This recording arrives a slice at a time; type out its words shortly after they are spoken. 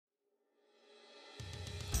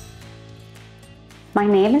My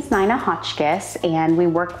name is Naina and we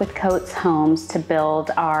work with Coates Homes to build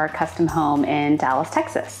our custom home in Dallas,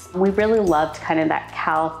 Texas. We really loved kind of that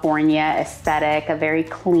California aesthetic, a very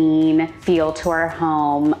clean feel to our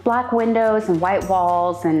home, black windows and white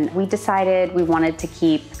walls, and we decided we wanted to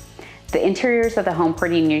keep the interiors of the home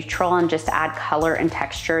pretty neutral and just add color and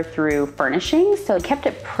texture through furnishings. So we kept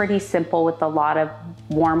it pretty simple with a lot of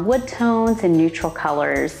warm wood tones and neutral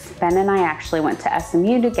colors. Ben and I actually went to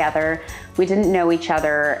SMU together. We didn't know each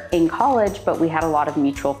other in college, but we had a lot of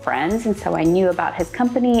mutual friends. And so I knew about his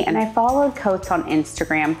company and I followed Coates on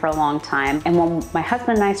Instagram for a long time. And when my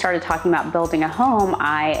husband and I started talking about building a home,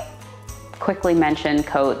 I quickly mentioned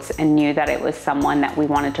Coates and knew that it was someone that we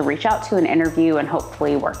wanted to reach out to and interview and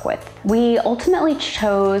hopefully work with. We ultimately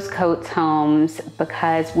chose Coates Homes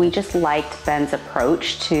because we just liked Ben's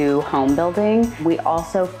approach to home building. We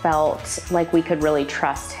also felt like we could really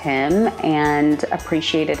trust him and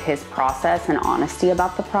appreciated his process and honesty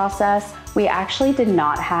about the process. We actually did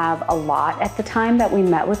not have a lot at the time that we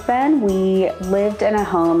met with Ben. We lived in a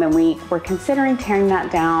home and we were considering tearing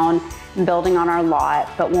that down and building on our lot.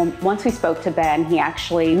 But once we spoke to Ben, he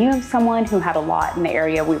actually knew of someone who had a lot in the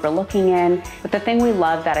area we were looking in. But the thing we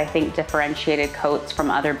loved that I think differentiated Coates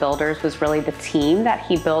from other builders was really the team that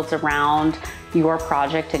he builds around your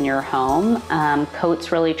project and your home.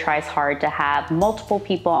 Coates really tries hard to have multiple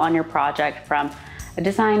people on your project, from a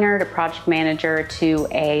designer to project manager to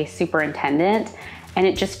a superintendent. And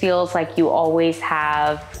it just feels like you always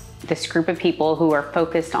have this group of people who are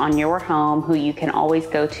focused on your home, who you can always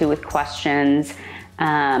go to with questions.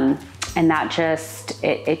 And that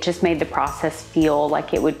it just made the process feel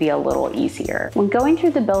like it would be a little easier. When going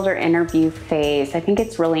through the builder interview phase, I think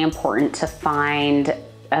it's really important to find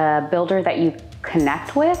a builder that you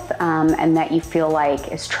connect with and that you feel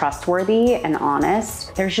like is trustworthy and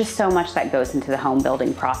honest. There's just so much that goes into the home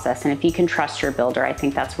building process. And if you can trust your builder, I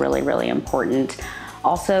think that's really, really important.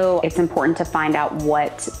 Also, it's important to find out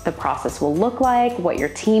what the process will look like, what your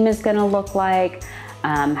team is gonna look like,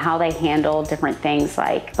 how they handle different things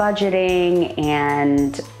like budgeting,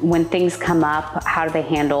 and when things come up, how do they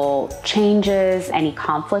handle changes, any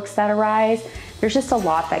conflicts that arise. There's just a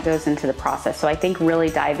lot that goes into the process. So I think really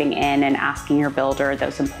diving in and asking your builder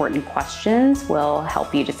those important questions will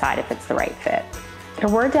help you decide if it's the right fit. There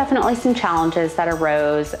were definitely some challenges that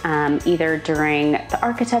arose either during the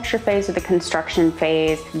architecture phase or the construction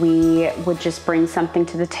phase. We would just bring something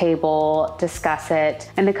to the table, discuss it,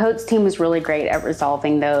 and the Coates team was really great at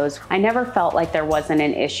resolving those. I never felt like there wasn't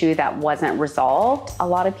an issue that wasn't resolved. A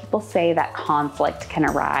lot of people say that conflict can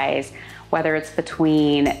arise, whether it's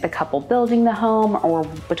between the couple building the home or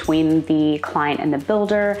between the client and the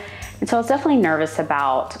builder. And so I was definitely nervous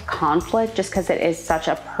about conflict just because it is such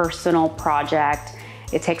a personal project.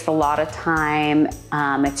 It takes a lot of time,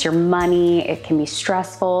 it's your money, it can be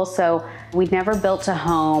stressful. So we'd never built a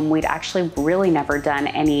home. We'd actually really never done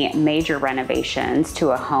any major renovations to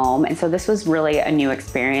a home. And so this was really a new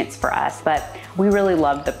experience for us, but we really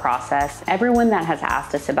loved the process. Everyone that has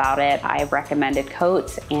asked us about it, I've recommended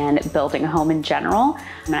Coates and building a home in general.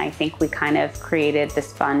 And I think we kind of created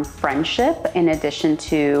this fun friendship in addition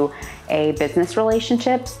to a business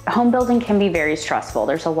relationship. Home building can be very stressful.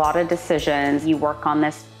 There's a lot of decisions. You work on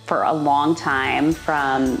this for a long time,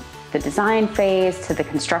 from the design phase to the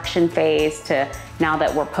construction phase to now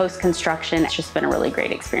that we're post-construction. It's just been a really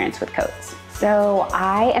great experience with Coates. So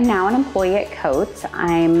I am now an employee at Coates.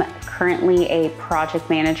 I'm currently a project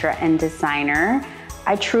manager and designer.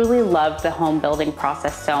 I truly love the home building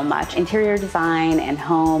process so much. Interior design and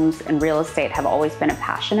homes and real estate have always been a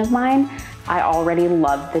passion of mine. I already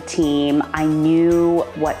loved the team. I knew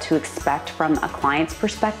what to expect from a client's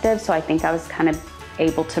perspective, so I think I was kind of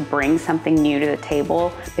able to bring something new to the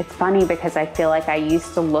table. It's funny because I feel like I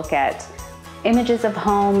used to look at images of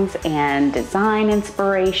homes and design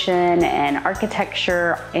inspiration and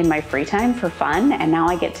architecture in my free time for fun, and now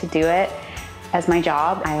I get to do it as my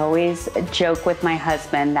job. I always joke with my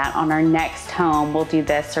husband that on our next home we'll do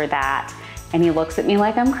this or that, and he looks at me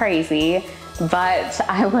like I'm crazy, but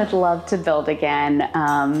I would love to build again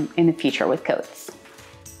in the future with Coates.